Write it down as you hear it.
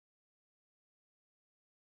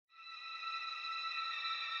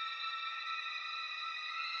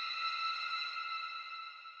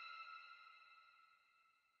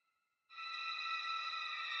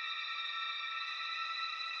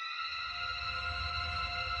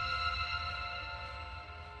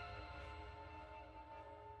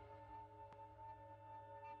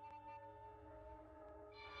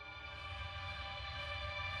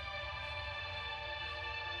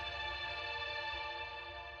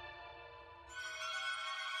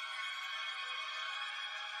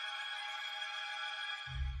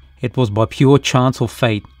It was by pure chance or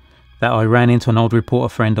fate that I ran into an old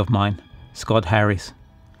reporter friend of mine, Scott Harris.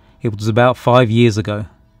 It was about 5 years ago.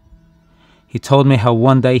 He told me how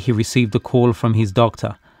one day he received a call from his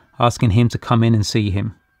doctor asking him to come in and see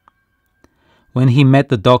him. When he met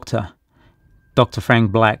the doctor, Dr.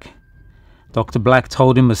 Frank Black, Dr. Black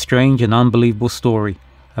told him a strange and unbelievable story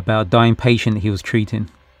about a dying patient he was treating.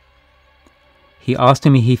 He asked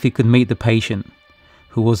him if he could meet the patient,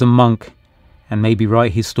 who was a monk, and maybe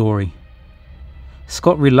write his story.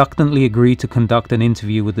 Scott reluctantly agreed to conduct an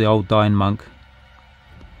interview with the old dying monk.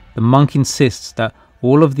 The monk insists that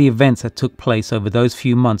all of the events that took place over those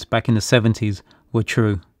few months back in the 70s were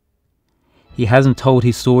true. He hasn't told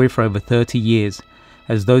his story for over 30 years,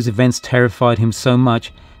 as those events terrified him so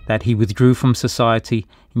much that he withdrew from society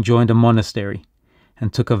and joined a monastery,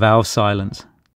 and took a vow of silence.